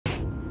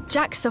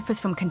Jack suffers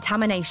from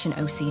contamination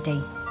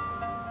OCD.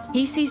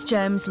 He sees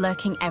germs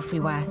lurking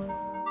everywhere,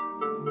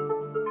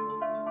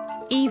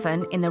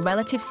 even in the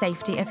relative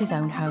safety of his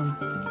own home.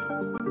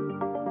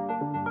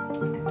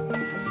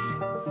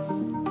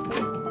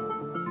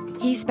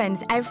 He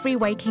spends every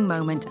waking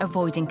moment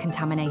avoiding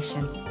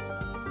contamination.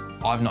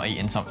 I've not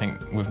eaten something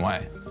with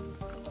my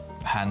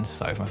hands,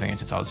 so with my fingers,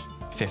 since I was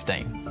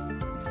 15.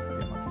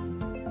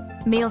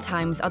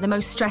 Mealtimes are the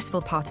most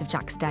stressful part of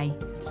Jack's day.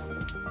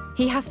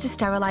 He has to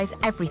sterilise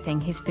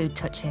everything his food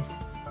touches.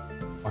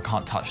 I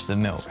can't touch the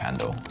milk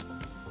handle,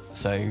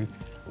 so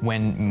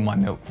when my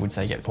milk would,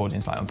 say, get poured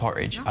into like my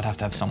porridge, I'd have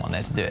to have someone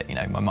there to do it. You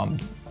know, my mum,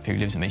 who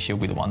lives with me, she'll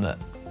be the one that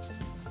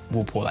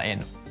will pour that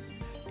in.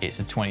 It's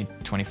a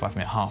 20-25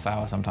 minute, half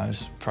hour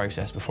sometimes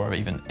process before I've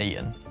even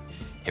eaten.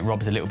 It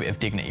robs a little bit of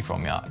dignity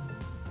from you.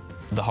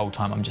 The whole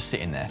time I'm just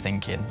sitting there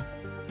thinking,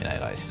 you know,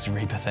 like, this is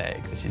really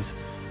pathetic. This is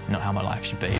not how my life should be.